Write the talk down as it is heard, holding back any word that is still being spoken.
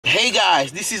Hey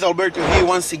guys, this is Alberto here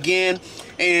once again,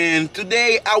 and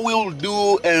today I will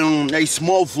do a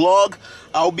small vlog.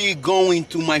 I'll be going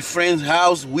to my friend's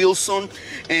house, Wilson,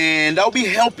 and I'll be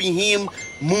helping him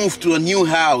move to a new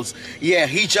house. Yeah,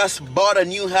 he just bought a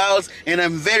new house, and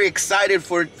I'm very excited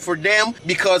for them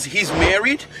because he's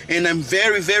married, and I'm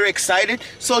very excited.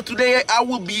 So today I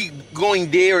will be going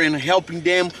there and helping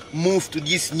them move to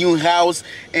this new house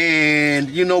and,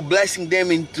 you know, blessing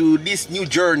them into this new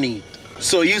journey.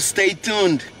 So you stay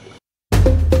tuned.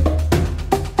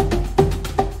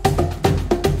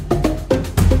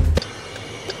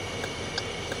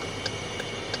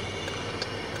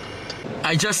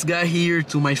 I just got here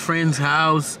to my friend's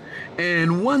house,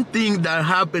 and one thing that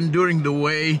happened during the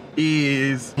way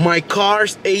is my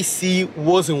car's AC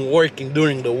wasn't working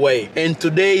during the way, and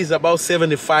today is about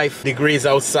 75 degrees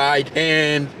outside,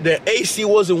 and the AC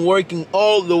wasn't working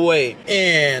all the way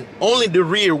and only the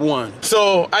rear one.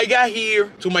 So I got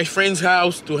here to my friend's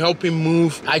house to help him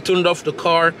move. I turned off the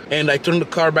car and I turned the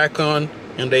car back on,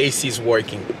 and the AC is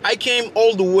working. I came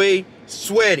all the way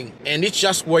sweating, and it's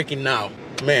just working now,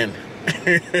 man.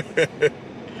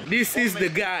 This is the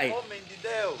guy.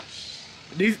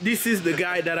 This is the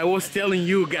guy that I was telling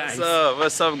you guys.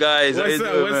 What's up guys? What's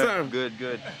up?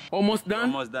 Good. Almost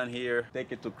done? Almost done here.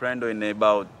 Take it to Crando in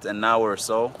about an hour or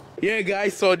so. Yeah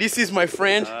guys, so this is my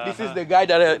friend. This is the guy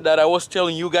that I was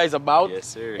telling you guys about. Yes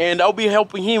sir. And I'll be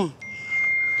helping him.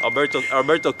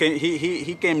 Alberto came,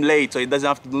 he came late, so he doesn't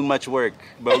have to do much work.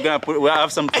 But we'll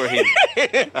have some for him.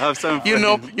 I have some for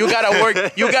him. You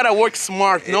gotta work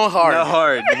smart, not hard. Not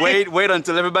hard. Wait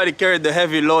until everybody carried the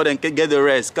heavy load and get the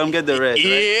rest. Come get the rest.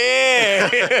 Yeah.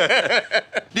 Right?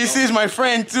 This is my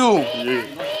friend too. Yeah.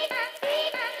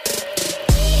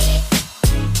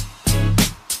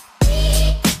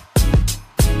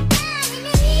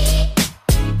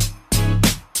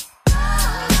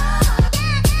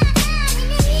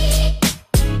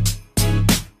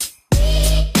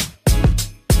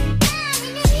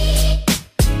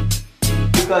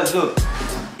 Because look,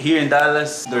 here in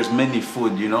Dallas, there's many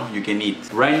food, you know, you can eat.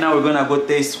 Right now, we're gonna go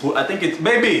taste who, I think it's,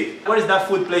 baby, what is that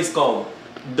food place called?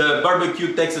 The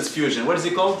barbecue Texas fusion. What is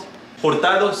it called?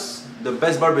 Hurtado's, the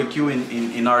best barbecue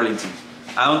in Arlington.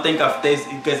 I don't think I've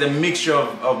tasted, because it's a mixture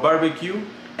of barbecue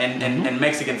and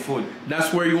Mexican food.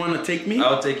 That's where you want to take me?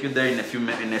 I'll take you there in a few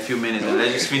minutes, and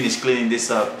let's just finish cleaning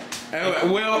this up.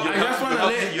 Well,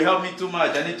 you help me too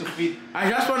much. I need to feed. I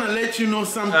just want to let you know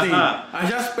something. I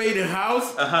just paid the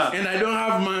house and I don't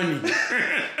have money.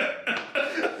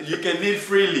 You can eat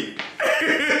freely.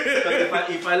 But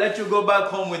if I let you go back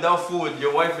home without food,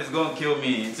 your wife is gonna kill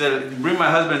me. So bring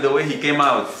my husband the way he came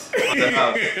out of the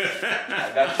house.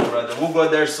 I got you, brother. We'll go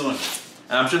there soon,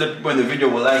 and I'm sure the people in the video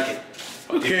will like it.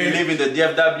 Okay. If you live in the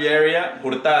DFW area,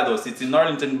 Hurtado's. It's in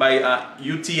Arlington by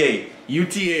UTA.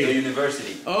 UTA. The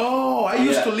university. Oh, I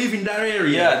used to live in that area.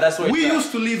 Yeah, that's where we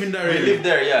used to live in that area. We live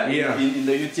there, yeah. In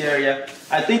the UTA area.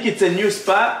 I think it's a new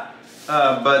spot,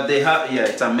 but they have, yeah,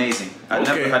 it's amazing. I've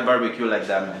never had barbecue like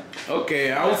that, man.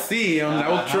 Okay, I'll see.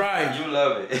 I'll try. You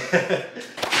love it.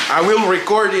 I will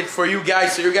record it for you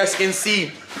guys so you guys can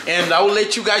see, and I will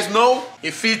let you guys know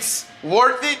if it's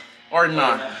worth it or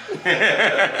not.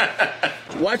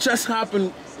 What just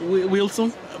happened,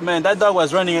 Wilson? Man, that dog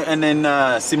was running, and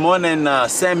then Simone and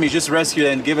Sammy just rescued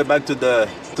it and gave it back to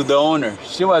the owner.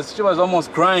 She was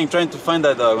almost crying trying to find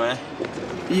that dog, man.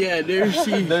 Yeah, there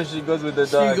she goes with the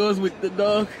dog. She goes with the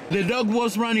dog. The dog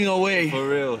was running away. For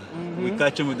real. We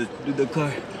catch him with the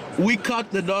car. We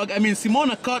caught the dog. I mean,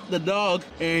 Simona caught the dog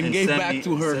and gave back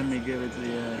to her. Sammy gave it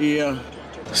to Yeah.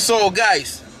 So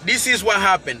guys, this is what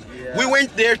happened. Yeah. We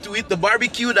went there to eat the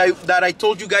barbecue that I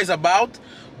told you guys about,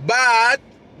 but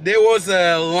there was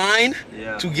a line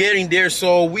to get in there,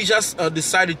 so we just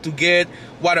decided to get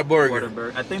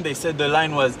Whataburger. I think they said the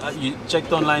line was, you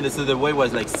checked online, they said the wait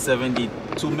was like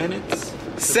 72 minutes.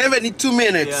 72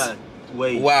 minutes? Yeah,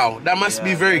 wait. Wow, that must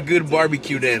be very good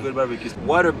barbecue then. Good barbecue.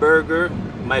 Whataburger,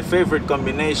 my favorite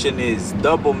combination is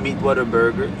double meat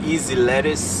Whataburger, easy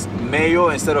lettuce, mayo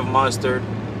instead of mustard.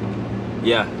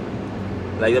 Yeah.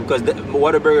 Like, because the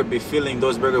Whataburger be filling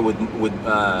those burgers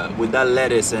with that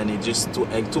lettuce, and it just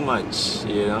too much,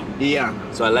 you know. Yeah.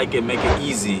 So I like it, make it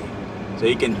easy, so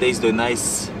you can taste the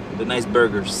nice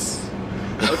burgers.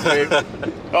 Okay.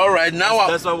 All right. Now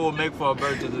that's what we'll make for our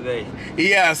burger today.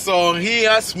 Yeah. So he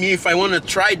asked me if I want to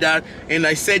try that, and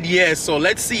I said yes. So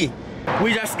let's see.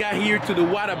 We just got here to the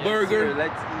Whataburger.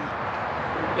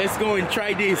 Yes, let's go and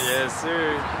try this. Yes,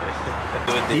 sir.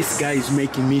 This guy is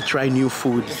making me try new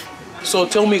food. So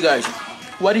tell me guys,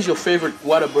 what is your favorite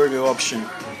Whataburger option?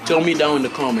 Tell me down in the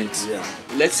comments. Yeah.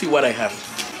 Let's see what I have.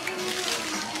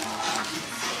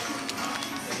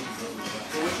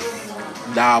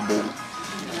 double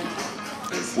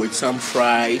with some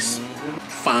fries,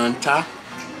 Fanta.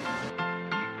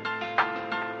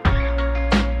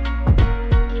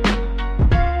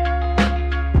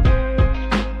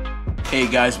 Hey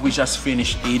guys, we just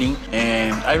finished eating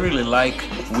and I really like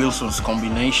Wilson's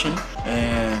combination.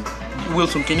 And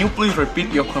Wilson, can you please repeat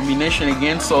your combination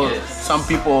again so some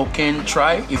people can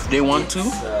try if they want to?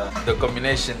 The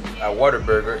combination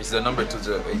Whataburger is the number 2.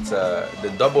 It's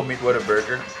the double meat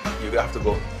Whataburger. You have to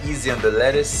go easy on the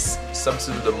lettuce,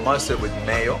 substitute the mustard with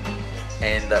mayo,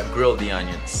 and grill the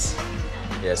onions.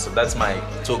 Yeah, so that's my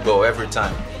to-go every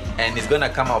time. And it's gonna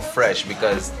come out fresh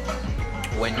because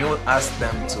when you ask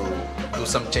them to do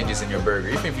some changes in your burger,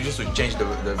 even if you just would change the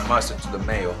mustard to the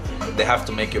mayo, they have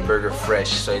to make your burger fresh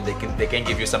so they can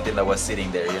give you something that was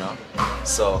sitting there, you know.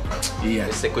 So yeah,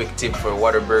 it's a quick tip for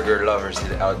Whataburger lovers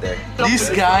out there. This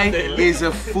guy is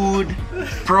a food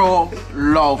pro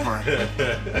lover.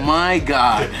 My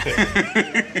God.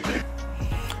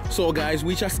 So guys,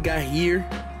 we just got here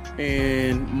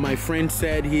and my friend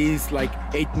said he's like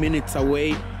 8 minutes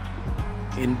away,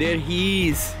 and there he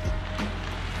is.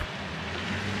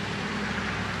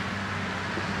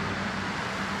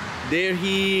 There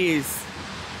he is.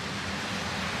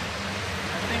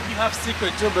 I think you have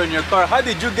secret Uber in your car. How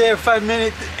did you get here 5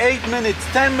 minutes, 8 minutes,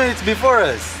 10 minutes before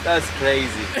us? That's crazy.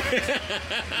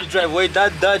 You drive away.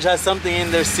 That Dodge has something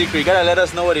in there secret. You gotta let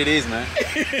us know what it is, man.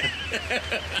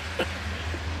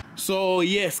 So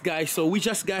yes guys, so we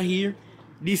just got here.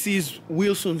 This is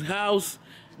Wilson's house.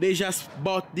 They just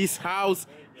bought this house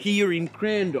here in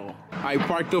Crandall. I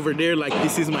parked over there like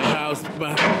this is my house,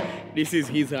 but this is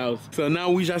his house. So now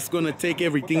we're just gonna take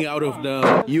everything out of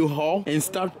the U-Haul and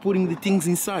start putting the things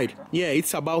inside. Yeah,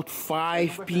 it's about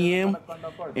 5 p.m.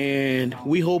 and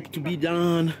we hope to be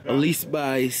done at least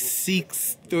by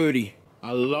 6:30.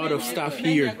 A lot of stuff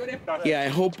here. Yeah, I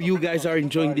hope you guys are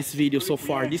enjoying this video so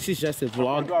far. This is just a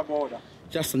vlog,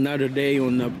 just another day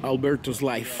on Alberto's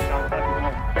life.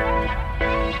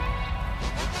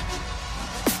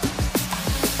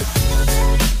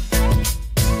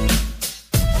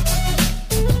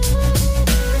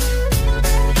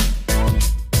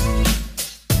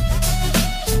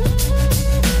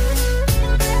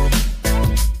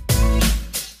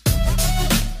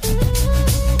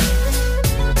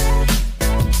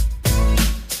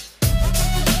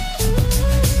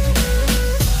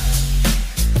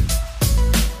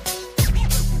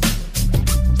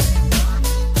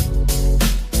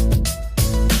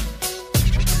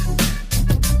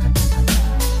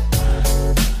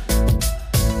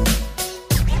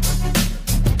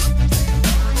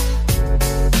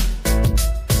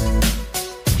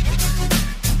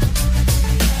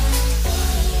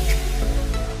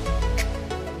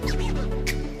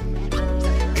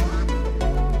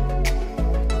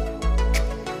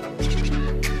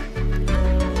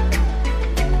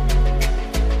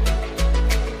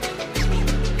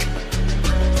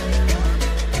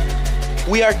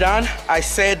 We are done. I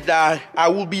said that I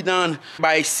will be done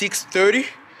by 6:30,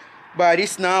 but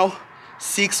it's now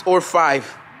 6 or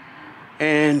 5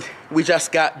 and we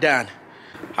just got done.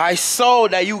 I saw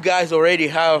that you guys already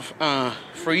have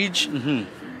fridge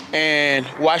and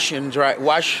wash and dry,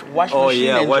 wash machine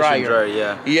and wash dryer. And dry,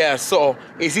 yeah. Yeah, so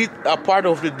is it a part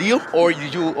of the deal or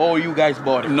you guys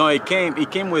bought it? No, it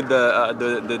came with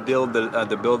the deal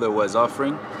the builder was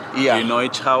offering. Yeah. You know,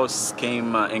 each house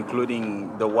came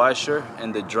including the washer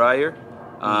and the dryer,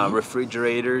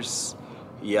 refrigerators.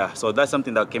 Yeah, so that's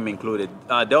something that came included.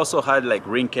 They also had like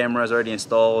Ring cameras already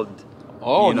installed.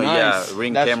 Oh, you know, nice. Yeah,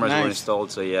 Ring that's cameras nice. were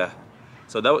installed. So yeah,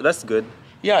 so that's good.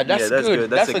 Yeah, that's good.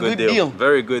 That's a good deal.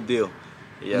 Very good deal.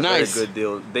 Yeah, nice. Very good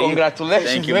deal.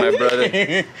 Congratulations. Thank you, my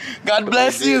brother. God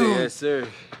bless you. Yes, sir.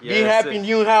 Yes, Be happy, sir.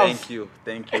 new house.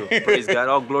 Thank you. Praise God.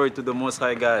 All glory to the Most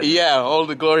High God. Yeah, all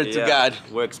the glory to God.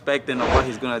 We're expecting what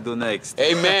He's gonna do next.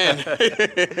 Amen.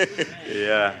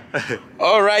 Yeah.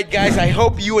 All right, guys. I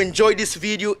hope you enjoyed this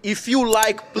video. If you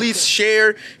like, please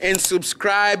share and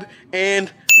subscribe.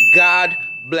 And God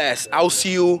bless. I'll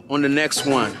see you on the next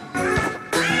one.